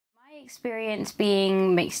Experience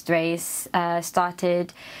being mixed race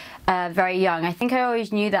started very young. I think I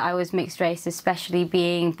always knew that I was mixed race, especially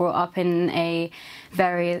being brought up in a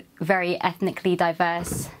very ethnically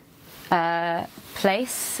diverse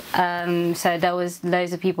place. So there was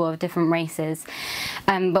loads of people of different races.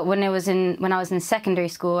 But when I was in secondary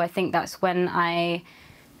school, I think that's when I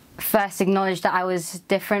first acknowledged that I was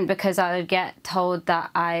different, because I would get told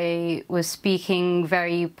that I was speaking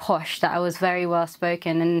very posh, that I was very well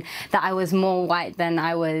spoken, and that I was more white than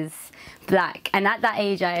I was black. And at that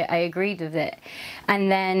age I agreed with it.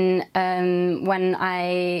 And then when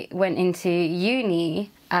I went into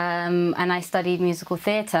uni and I studied musical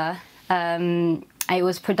theatre, it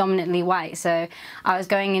was predominantly white. So I was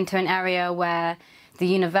going into an area where the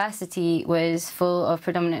university was full of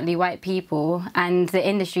predominantly white people, and the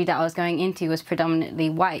industry that I was going into was predominantly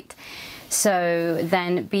white. So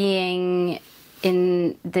then being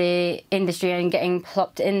in the industry and getting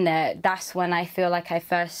plopped in there, that's when I feel like I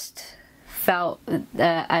first felt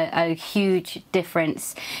a huge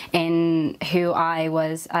difference in who I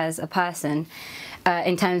was as a person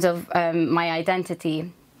in terms of my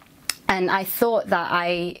identity. And I thought that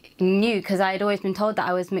I knew, because I had always been told that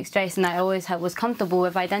I was mixed race, and I always was comfortable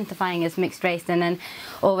with identifying as mixed race. And then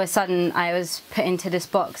all of a sudden I was put into this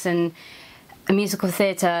box, and musical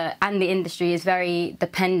theatre and the industry is very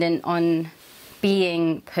dependent on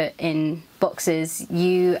being put in boxes.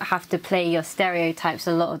 You have to play your stereotypes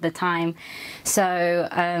a lot of the time. So,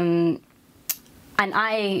 and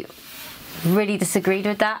I really disagreed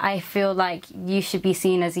with that. I feel like you should be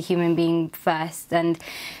seen as a human being first, and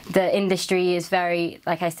the industry is very,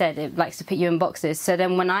 like I said, it likes to put you in boxes. So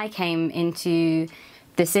then when I came into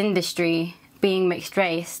this industry being mixed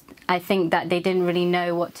race, I think that they didn't really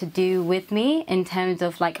know what to do with me in terms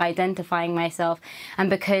of like identifying myself. And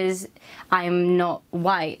because I'm not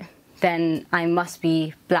white, then I must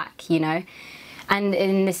be black, you know. And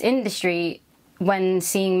in this industry, when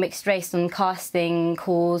seeing mixed race on casting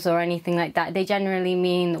calls or anything like that, they generally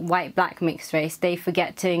mean white, black, mixed race. They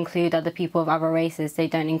forget to include other people of other races. They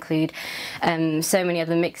don't include so many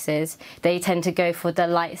other mixes. They tend to go for the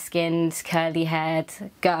light-skinned, curly-haired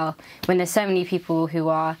girl, when there's so many people who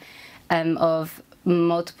are of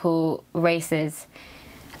multiple races.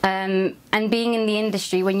 And being in the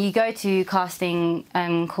industry, when you go to casting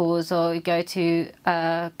calls or go to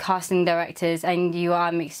casting directors and you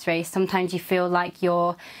are mixed race, sometimes you feel like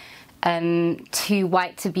you're too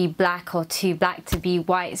white to be black or too black to be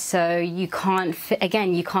white, so you can't fit,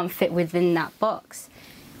 again, you can't fit within that box.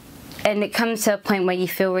 And it comes to a point where you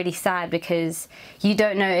feel really sad, because you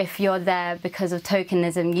don't know if you're there because of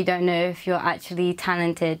tokenism. You don't know if you're actually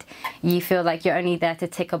talented. You feel like you're only there to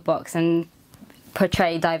tick a box and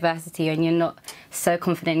portray diversity, and you're not so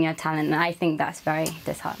confident in your talent. And I think that's very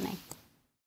disheartening.